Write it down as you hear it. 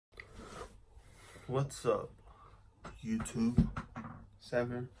What's up, YouTube? Sam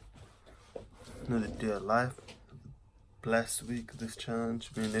here. Another day of life. Last week, this challenge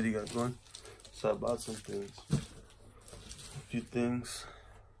me and Eddie got going. So I bought some things. A few things,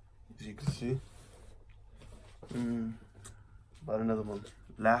 as you can see. Bought another one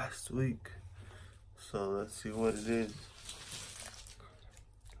last week. So let's see what it is.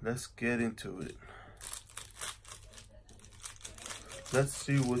 Let's get into it. Let's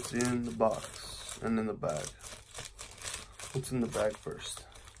see what's in the box and in the bag. What's in the bag first?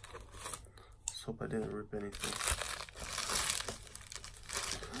 Let's hope I didn't rip anything.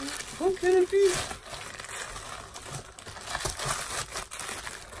 What can it be?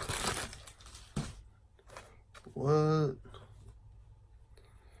 What?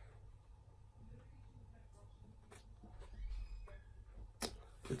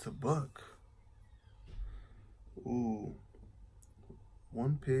 It's a book. Ooh.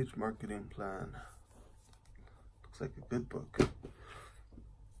 One-page marketing plan. Looks like a good book.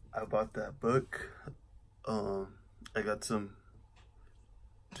 I bought that book. I got some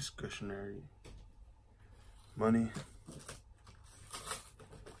discretionary money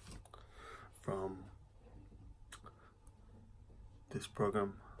from this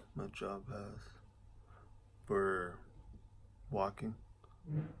program my job has for walking.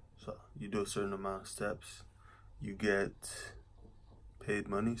 So you do a certain amount of steps, you get paid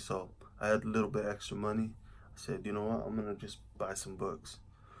money. So I had a little bit extra money. I said, you know what, I'm gonna just buy some books.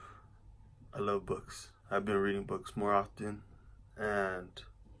 I love books. I've been reading books more often, and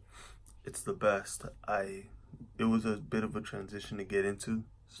it's the best. It was a bit of a transition to get into,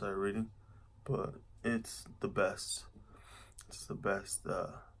 start reading, but it's the best. It's the best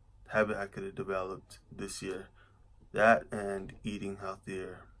habit I could have developed this year. That and eating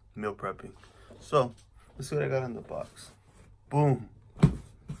healthier, meal prepping. So let's see what I got in the box. Boom.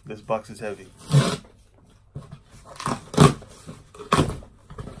 This box is heavy.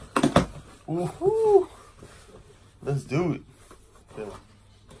 Woohoo! Let's do it. Yeah.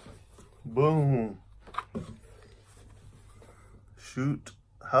 Boom.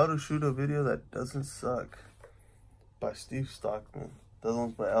 How to shoot a video that doesn't suck by Steve Stockman. That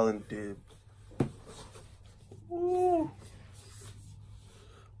one's by Alan Dibb. Woo!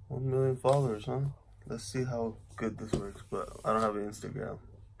 1 million followers, huh? Let's see how good this works, but I don't have an Instagram.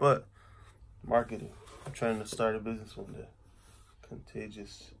 But marketing. I'm trying to start a business one day.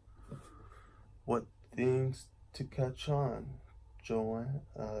 Contagious. What things to catch on? Jonah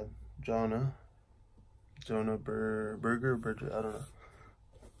Burger, I don't know.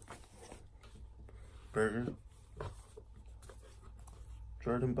 Burger.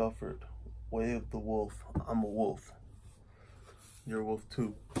 Jordan Belfort, Way of the Wolf. I'm a wolf. You're a wolf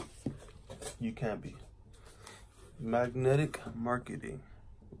too. You can't be. Magnetic Marketing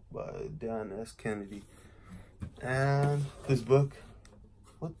by Dan S. Kennedy. And this book.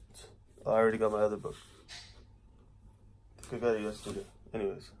 What? Oh, I already got my other book. I think I got it yesterday.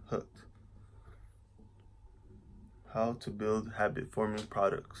 Anyways, Hooked. How to Build Habit-Forming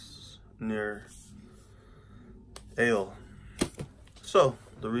Products near Ale. So,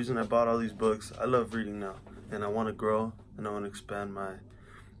 the reason I bought all these books, I love reading now. And I want to grow and I want to expand my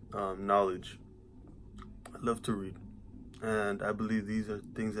knowledge. I love to read. And I believe these are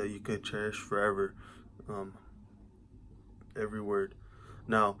things that you could cherish forever. Every word.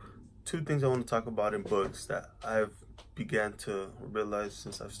 Now, two things I want to talk about in books that I've began to realize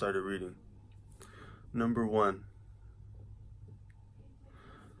since I've started reading. Number one,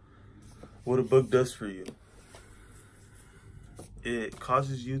 what a book does for you. It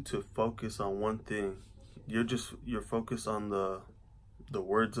causes you to focus on one thing. You're focused on the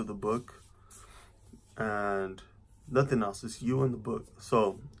words of the book and nothing else. It's you and the book.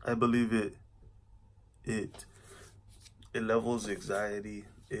 So I believe it levels anxiety.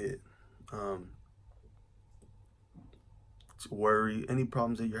 It's worry, any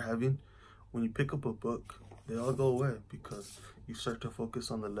problems that you're having. When you pick up a book, they all go away because you start to focus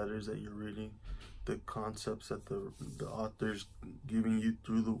on the letters that you're reading, the concepts that the author's giving you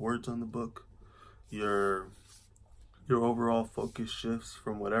through the words on the book. Your overall focus shifts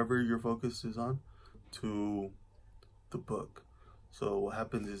from whatever your focus is on to the book. So what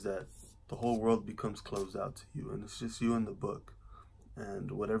happens is that the whole world becomes closed out to you, and it's just you and the book.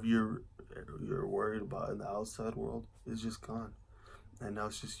 And whatever you're worried about in the outside world is just gone. And now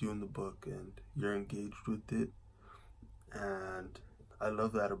it's just you and the book, and you're engaged with it. And I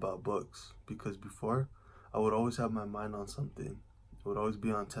love that about books, because before I would always have my mind on something. It would always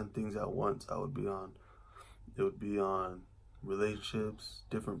be on 10 things at once. It would be on relationships,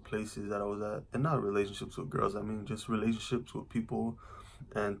 different places that I was at, and not relationships with girls. I mean, just relationships with people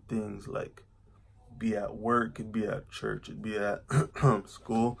and things like be at work, it'd be at church, it'd be at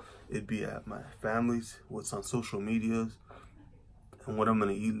school, it'd be at my family's, what's on social medias, and what I'm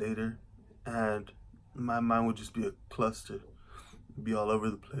gonna eat later. And my mind would just be a cluster, be all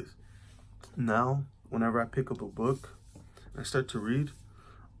over the place. Now, whenever I pick up a book and I start to read,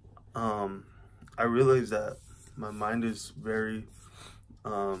 I realize that my mind is very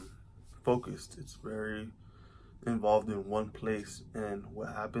focused. It's very involved in one place, and what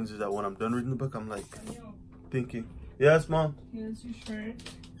happens is that when I'm done reading the book, I'm like thinking, yes, Mom? Yes, your shirt.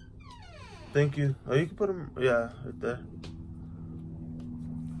 Thank you. Oh, you can put them, yeah, right there.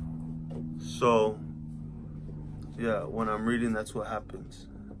 So, yeah, when I'm reading, that's what happens.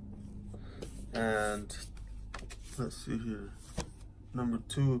 And let's see here. Number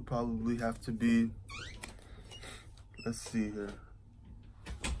 2 would probably have to be, let's see here.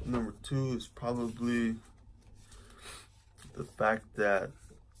 Number 2 is probably the fact that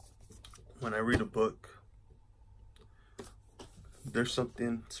when I read a book, there's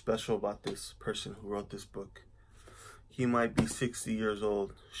something special about this person who wrote this book. He might be 60 years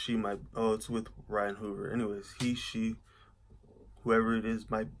old. She might, oh, it's with Ryan Hoover. Anyways, he, she, whoever it is,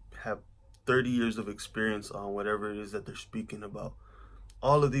 might have 30 years of experience on whatever it is that they're speaking about.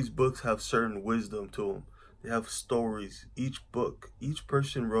 All of these books have certain wisdom to them. They have stories. Each book, each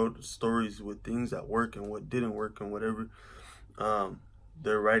person wrote stories with things that work and what didn't work and whatever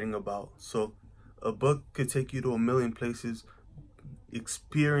they're writing about. So a book could take you to a million places,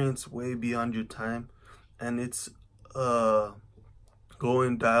 experience way beyond your time, and it's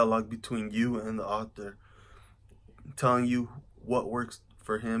going dialogue between you and the author, telling you what works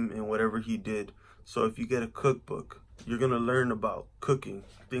for him and whatever he did. So if you get a cookbook, you're gonna learn about cooking,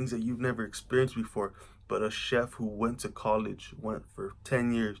 things that you've never experienced before. But a chef who went to college, went for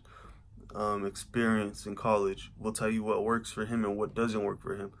 10 years experience in college, will tell you what works for him and what doesn't work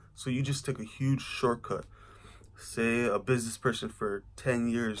for him. So you just took a huge shortcut. Say a business person for 10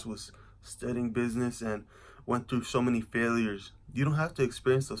 years was studying business and went through so many failures. You don't have to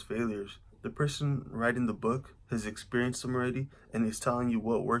experience those failures. The person writing the book has experienced them already and is telling you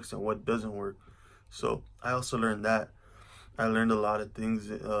what works and what doesn't work. So I also learned that. I learned a lot of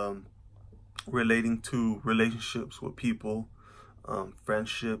things relating to relationships with people,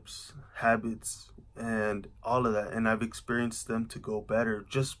 friendships, habits, and all of that. And I've experienced them to go better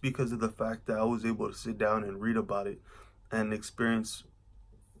just because of the fact that I was able to sit down and read about it and experience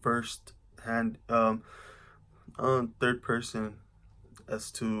firsthand, third person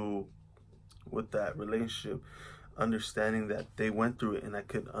as to with that relationship, understanding that they went through it, and I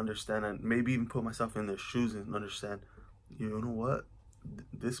could understand and maybe even put myself in their shoes and understand, you know what,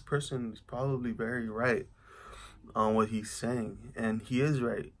 this person is probably very right on what he's saying, and he is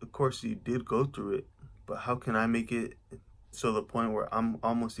right. Of course, he did go through it, but how can I make it to the point where I'm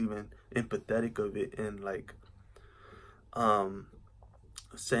almost even empathetic of it and like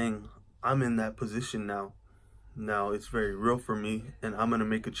saying I'm in that position now. Now it's very real for me, and I'm gonna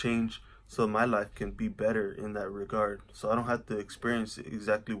make a change so my life can be better in that regard. So I don't have to experience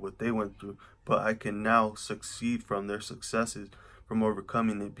exactly what they went through, but I can now succeed from their successes, from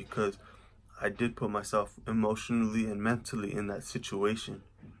overcoming it, because I did put myself emotionally and mentally in that situation.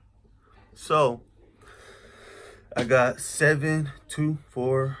 So I got 7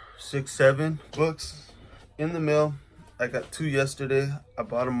 books in the mail. I got 2 yesterday. I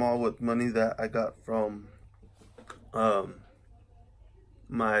bought them all with money that I got from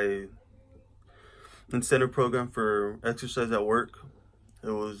my incentive program for exercise at work.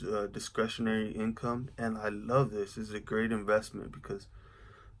 It was discretionary income, and I love this. This is a great investment because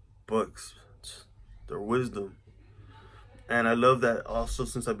books, they're wisdom. And I love that also,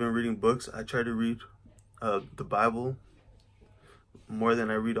 since I've been reading books, I try to read the Bible more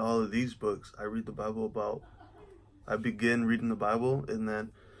than I read all of these books. I read the Bible I begin reading the Bible, and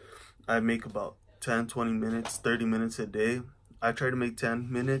then I make about 10, 20 minutes, 30 minutes a day. I try to make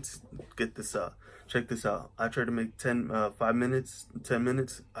 10 minutes. Get this out. Check this out. I try to make 5 minutes, 10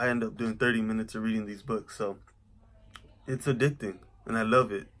 minutes. I end up doing 30 minutes of reading these books. So it's addicting, and I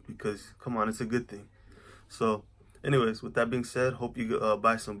love it because, come on, it's a good thing. So anyways, with that being said, hope you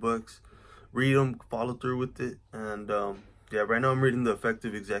buy some books, read them, follow through with it. And yeah, right now I'm reading The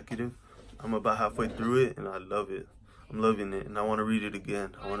Effective Executive. I'm about halfway through it, and I love it. I'm loving it, and I want to read it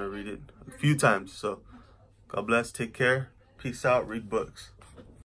again. I want to read it a few times. So God bless, take care, peace out, read books.